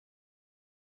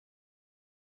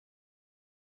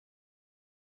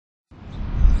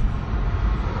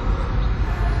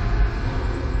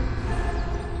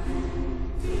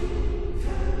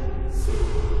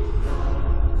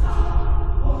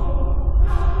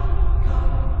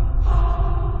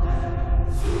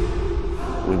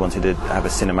We wanted to have a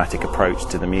cinematic approach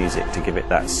to the music to give it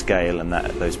that scale and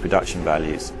those production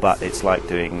values, but it's like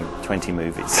doing 20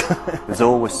 movies. There's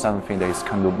always something that is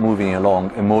kind of moving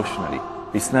along emotionally.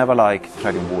 It's never like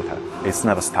treading water. It's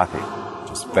never static.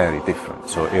 It's very different,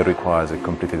 so it requires a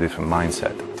completely different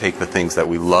mindset. Take the things that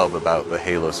we love about the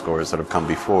Halo scores that have come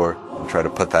before and try to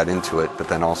put that into it, but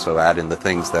then also add in the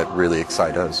things that really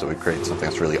excite us, so we create something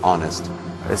that's really honest.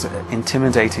 As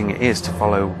intimidating it is to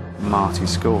follow Marty's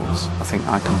scores, I think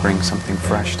I can bring something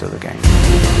fresh to the game.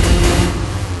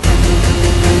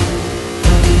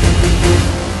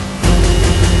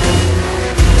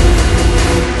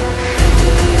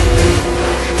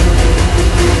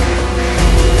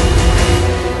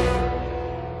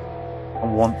 I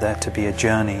want there to be a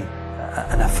journey,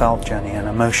 and a felt journey, an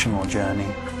emotional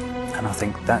journey, and I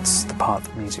think that's the part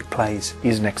that music plays.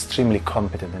 He's an extremely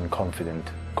competent and confident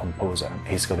composer.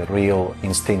 He's got a real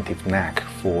instinctive knack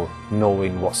for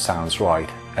knowing what sounds right,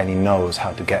 and he knows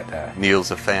how to get there.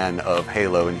 Neil's a fan of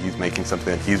Halo, and he's making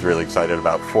something that he's really excited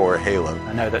about for Halo.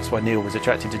 I know that's why Neil was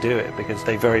attracted to do it, because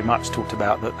they very much talked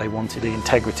about that they wanted the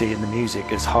integrity in the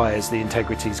music as high as the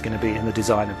integrity is going to be in the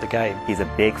design of the game. He's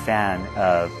a big fan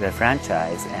of the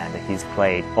franchise, and he's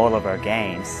played all of our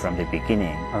games from the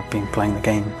beginning. I've been playing the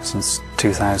game since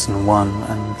 2001,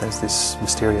 and there's this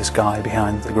mysterious guy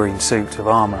behind the green suit of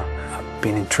armour. I've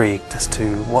been intrigued as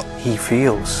to what he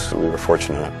feels. We were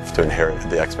fortunate enough to inherit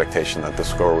the expectation that the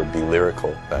score would be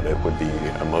lyrical, that it would be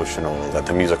emotional, that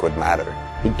the music would matter.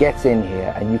 He gets in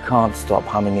here and you can't stop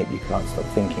humming it, you can't stop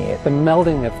thinking it. The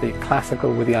melding of the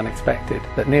classical with the unexpected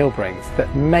that Neil brings,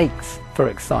 that makes for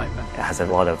excitement. It has a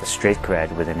lot of street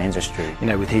cred within the industry. You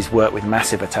know, with his work with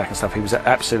Massive Attack and stuff, he was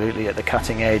absolutely at the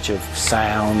cutting edge of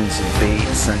sounds and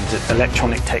beats and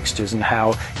electronic textures and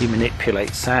how he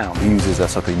manipulates sound. He uses a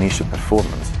sort of initial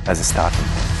performance as a starting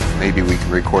point. Maybe we can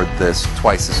record this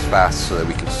twice as fast so that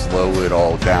we can slow it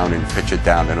all down and pitch it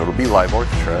down, and it'll be live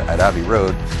orchestra at Abbey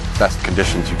Road, best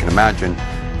conditions you can imagine.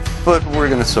 But we're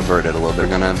going to subvert it a little bit.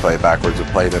 We're going to play it backwards or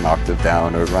play it an octave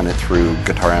down or run it through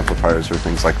guitar amplifiers or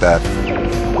things like that.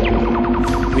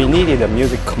 We needed a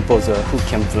music composer who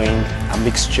can bring a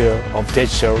mixture of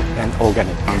digital and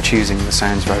organic. I'm choosing the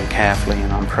sounds very carefully,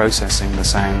 and I'm processing the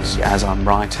sounds as I'm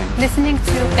writing. Listening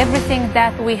to everything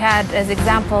that we had as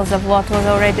examples of what was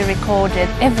already recorded,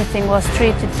 everything was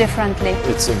treated differently.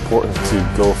 It's important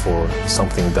to go for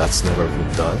something that's never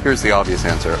been done. Here's the obvious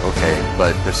answer, okay,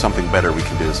 but there's something better we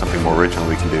can do, something more original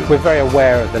we can do. We're very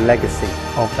aware of the legacy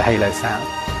of the Halo sound,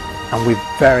 and we're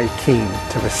very keen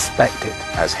to respect it.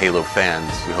 As Halo fans,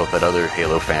 we hope that other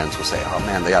Halo fans will say, oh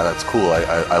man, yeah, that's cool,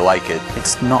 I like it.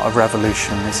 It's not a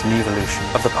revolution, it's an evolution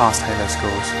of the past Halo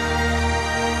scores.